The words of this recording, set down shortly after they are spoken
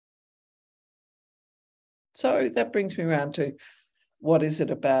So that brings me around to what is it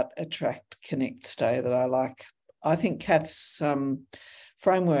about Attract, Connect, Stay that I like. I think Kath's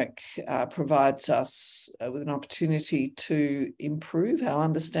framework provides us with an opportunity to improve our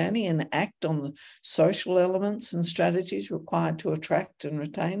understanding and act on the social elements and strategies required to attract and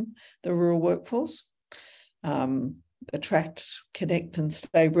retain the rural workforce. Attract, Connect and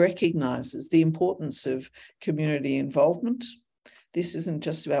Stay recognises the importance of community involvement. This isn't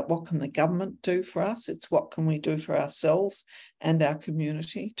just about what can the government do for us, it's what can we do for ourselves and our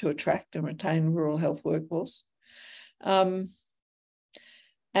community to attract and retain rural health workforce.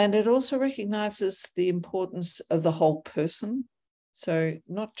 And it also recognises the importance of the whole person. So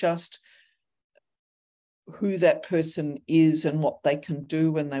not just who that person is and what they can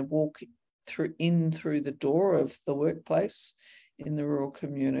do when they walk through the door of the workplace in the rural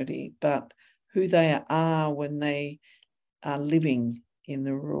community, but who they are when they are living in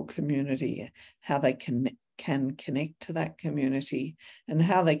the rural community, how they can connect to that community and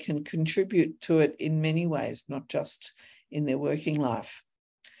how they can contribute to it in many ways, not just in their working life.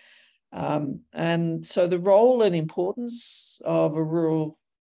 And so the role and importance of a rural,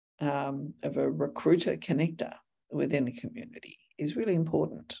 of a recruiter connector within a community is really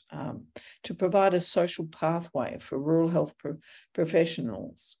important to provide a social pathway for rural health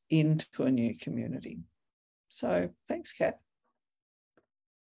professionals into a new community. So thanks, Kath.